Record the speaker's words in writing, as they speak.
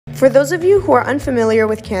For those of you who are unfamiliar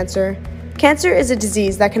with cancer, cancer is a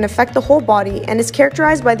disease that can affect the whole body and is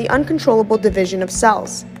characterized by the uncontrollable division of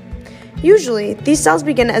cells. Usually, these cells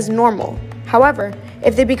begin as normal. However,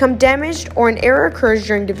 if they become damaged or an error occurs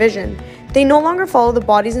during division, they no longer follow the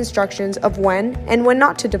body's instructions of when and when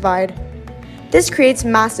not to divide. This creates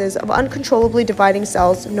masses of uncontrollably dividing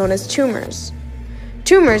cells known as tumors.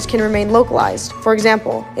 Tumors can remain localized, for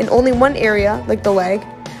example, in only one area, like the leg,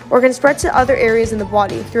 or can spread to other areas in the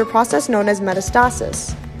body through a process known as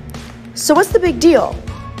metastasis. So what's the big deal?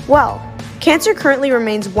 Well, cancer currently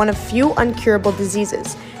remains one of few uncurable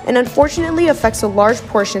diseases and unfortunately affects a large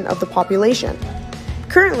portion of the population.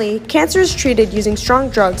 Currently, cancer is treated using strong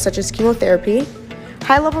drugs such as chemotherapy,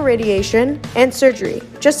 high-level radiation, and surgery,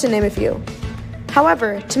 just to name a few.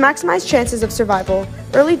 However, to maximize chances of survival,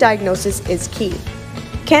 early diagnosis is key.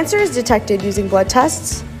 Cancer is detected using blood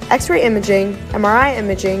tests, X-ray imaging, MRI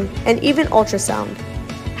imaging, and even ultrasound.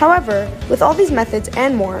 However, with all these methods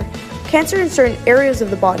and more, cancer in certain areas of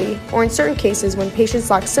the body, or in certain cases when patients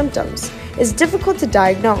lack symptoms, is difficult to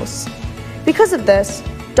diagnose. Because of this,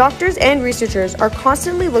 doctors and researchers are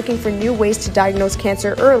constantly looking for new ways to diagnose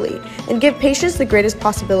cancer early and give patients the greatest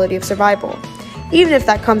possibility of survival, even if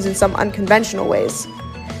that comes in some unconventional ways.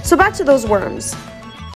 So back to those worms.